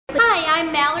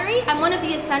I'm Mallory. I'm one of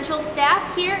the essential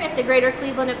staff here at the Greater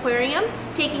Cleveland Aquarium,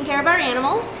 taking care of our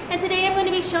animals. And today I'm going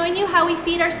to be showing you how we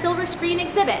feed our silver screen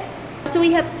exhibit. So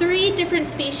we have 3 different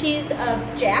species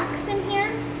of jacks in here.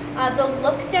 The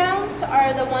look-downs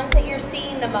are the ones that you're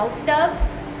seeing the most of.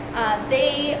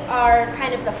 They are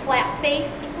kind of the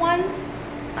flat-faced ones.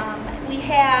 We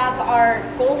have our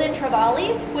golden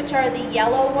trevallies, which are the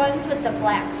yellow ones with the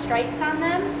black stripes on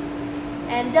them.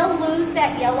 And they'll lose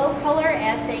that yellow color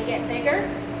as they get bigger.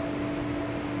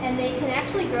 And they can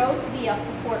actually grow to be up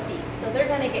to 4 feet. So they're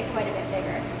going to get quite a bit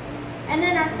bigger. And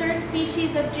then our 3rd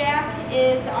species of jack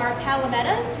is our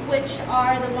palometas, which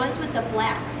are the ones with the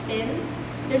black fins.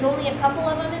 There's only a couple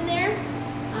of them in there.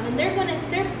 And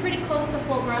they're pretty close to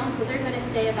full grown, so they're going to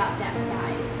stay about that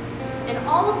size. And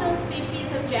all of those species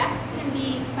of jacks can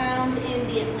be found in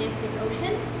the Atlantic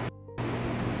Ocean.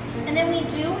 And then we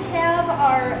do have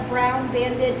our brown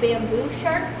banded bamboo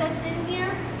shark that's in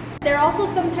here. They're also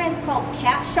sometimes called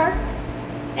cat sharks,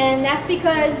 and that's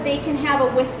because they can have a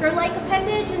whisker-like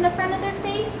appendage in the front of their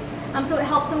face, so it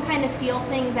helps them kind of feel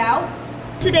things out.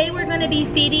 Today we're going to be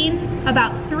feeding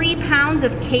about 3 pounds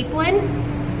of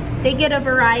capelin. They get a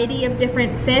variety of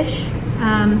different fish.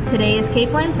 Today is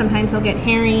capelin. Sometimes they'll get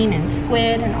herring and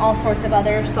squid and all sorts of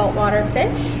other saltwater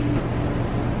fish.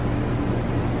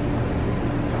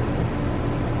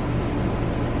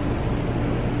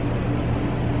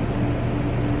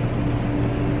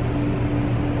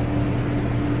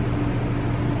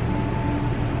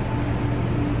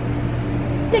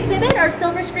 This exhibit, our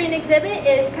silver screen exhibit,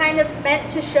 is kind of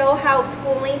meant to show how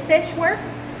schooling fish work.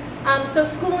 So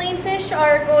schooling fish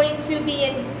are going to be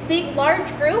in big, large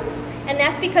groups, and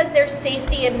that's because there's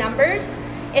safety in numbers.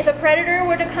 If a predator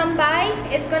were to come by,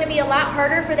 it's going to be a lot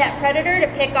harder for that predator to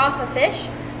pick off a fish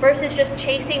versus just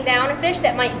chasing down a fish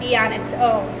that might be on its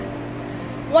own.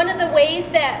 One of the ways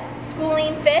that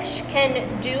schooling fish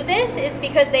can do this is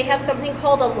because they have something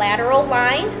called a lateral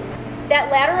line. That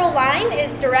lateral line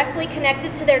is directly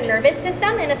connected to their nervous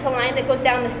system, and it's a line that goes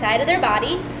down the side of their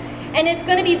body, and it's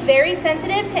going to be very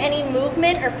sensitive to any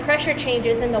movement or pressure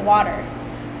changes in the water.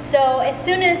 So as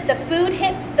soon as the food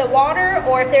hits the water,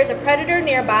 or if there's a predator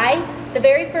nearby, the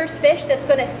very first fish that's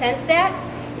going to sense that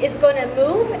is going to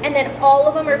move, and then all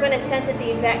of them are going to sense at the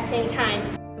exact same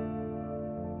time.